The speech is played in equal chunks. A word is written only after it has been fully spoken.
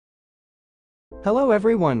Hello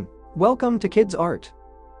everyone, welcome to Kidz Art.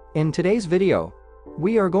 In today's video,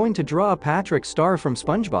 we are going to draw Patrick Star from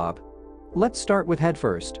Spongebob. Let's start with head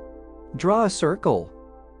first. Draw a circle.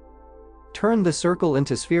 Turn the circle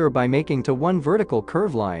into sphere by making to one vertical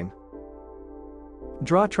curve line.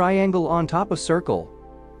 Draw triangle on top of circle.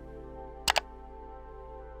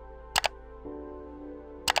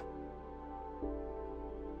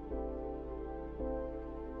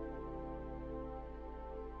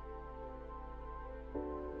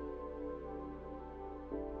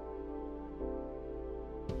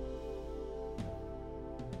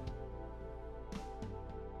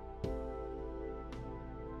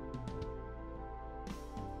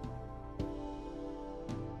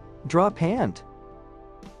 Draw pant.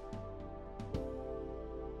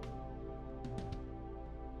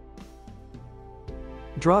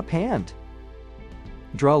 Draw pant.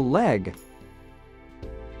 Draw leg.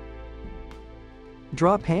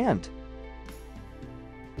 Draw pant.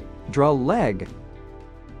 Draw leg.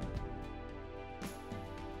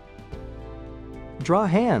 Draw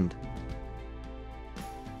hand.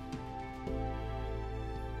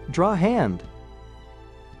 Draw hand.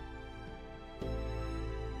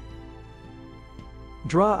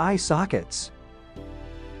 Draw eye sockets.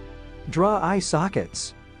 Draw eye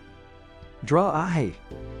sockets. Draw eye.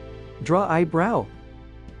 Draw eyebrow.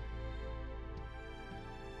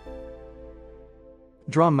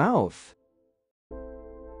 Draw mouth.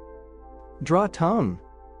 Draw tongue.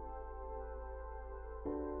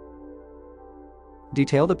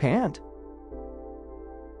 Detail the pant.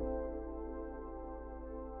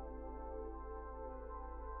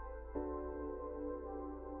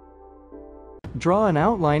 Draw an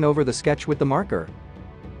outline over the sketch with the marker.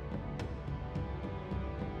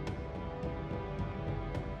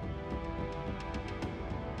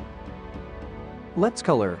 Let's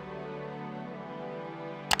color.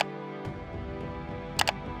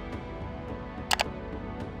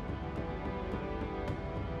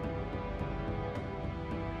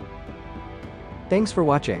 Thanks for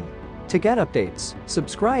watching. To get updates,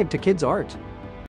 subscribe to Kidz Art.